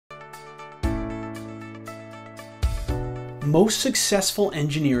Most successful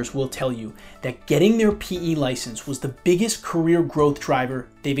engineers will tell you that getting their PE license was the biggest career growth driver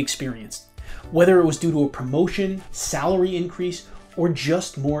they've experienced, whether it was due to a promotion, salary increase, or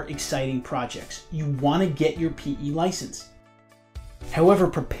just more exciting projects. You want to get your PE license. However,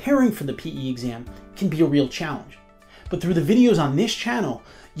 preparing for the PE exam can be a real challenge. But through the videos on this channel,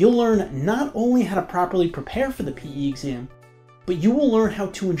 you'll learn not only how to properly prepare for the PE exam, but you will learn how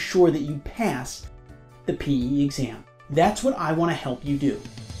to ensure that you pass the PE exam. That's what I want to help you do.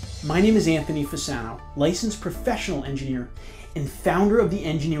 My name is Anthony Fasano, licensed professional engineer and founder of the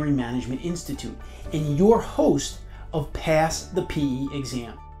Engineering Management Institute, and your host of Pass the PE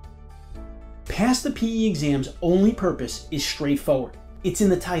Exam. Pass the PE exam's only purpose is straightforward. It's in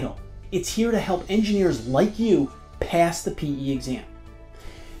the title. It's here to help engineers like you pass the PE exam.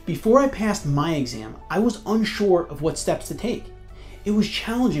 Before I passed my exam, I was unsure of what steps to take. It was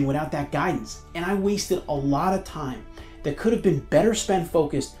challenging without that guidance, and I wasted a lot of time that could have been better spent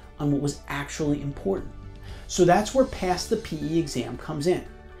focused on what was actually important. So that's where Pass the PE exam comes in.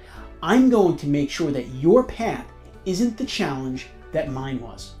 I'm going to make sure that your path isn't the challenge that mine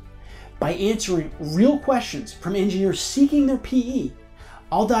was. By answering real questions from engineers seeking their PE,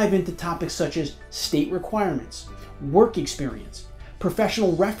 I'll dive into topics such as state requirements, work experience,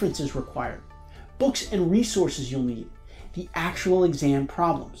 professional references required, books and resources you'll need, the actual exam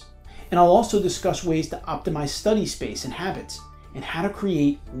problems. And I'll also discuss ways to optimize study space and habits, and how to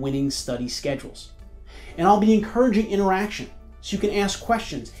create winning study schedules. And I'll be encouraging interaction, so you can ask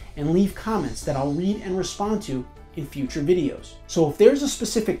questions and leave comments that I'll read and respond to in future videos. So if there's a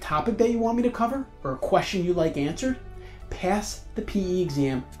specific topic that you want me to cover, or a question you'd like answered, Pass the PE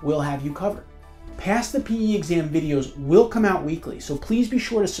exam will have you covered. Pass the PE exam videos will come out weekly, so please be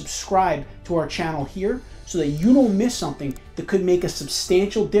sure to subscribe to our channel here so that you don't miss something that could make a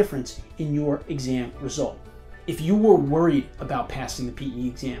substantial difference in your exam result. If you were worried about passing the PE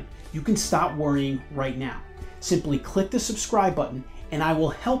exam, you can stop worrying right now. Simply click the subscribe button and I will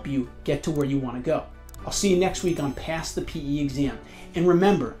help you get to where you want to go. I'll see you next week on Pass the PE exam. And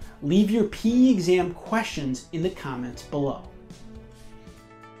remember, leave your PE exam questions in the comments below.